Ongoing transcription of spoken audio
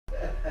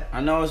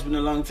I know it's been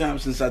a long time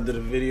since I did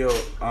a video.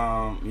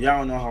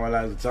 Y'all know how I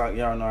like to talk.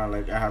 Y'all know I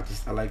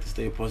like to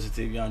stay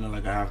positive. Y'all know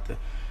like I have to.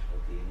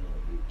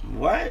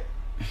 What?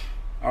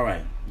 All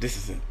right, this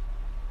is it.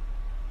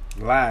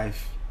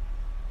 Life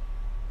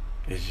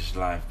is just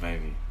life,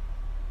 baby.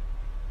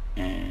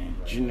 And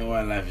you know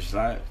why life is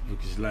life?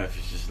 Because life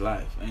is just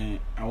life. And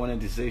I wanted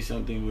to say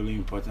something really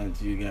important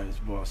to you guys,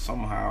 but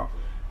somehow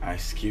I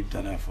skipped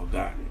and I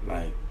forgot.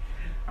 Like,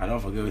 I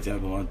don't forget what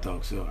everyone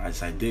talks. So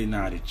as I did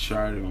now, I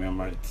try to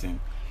remember the thing.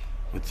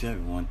 What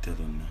everyone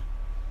telling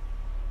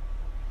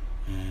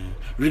now.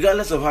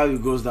 Regardless of how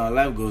it goes down,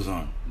 life goes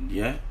on.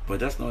 Yeah?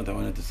 But that's not what I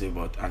wanted to say,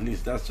 but at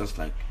least that's just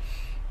like,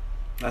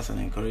 that's an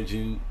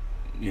encouraging,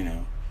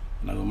 and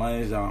I go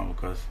manage that one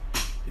because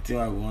the thing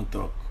I won't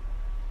talk,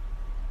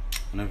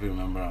 I never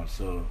remember them.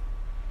 So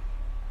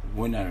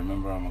when I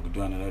remember them, I could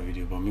do another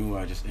video. But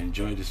meanwhile, I just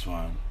enjoy this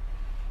one.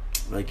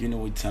 Like, you know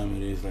what time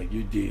it is. Like,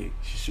 you dig.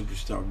 She's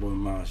superstar boy,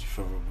 mouse, your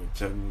favorite boy.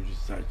 Tell me what you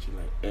start. You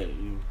like, hey,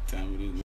 you know what time it is.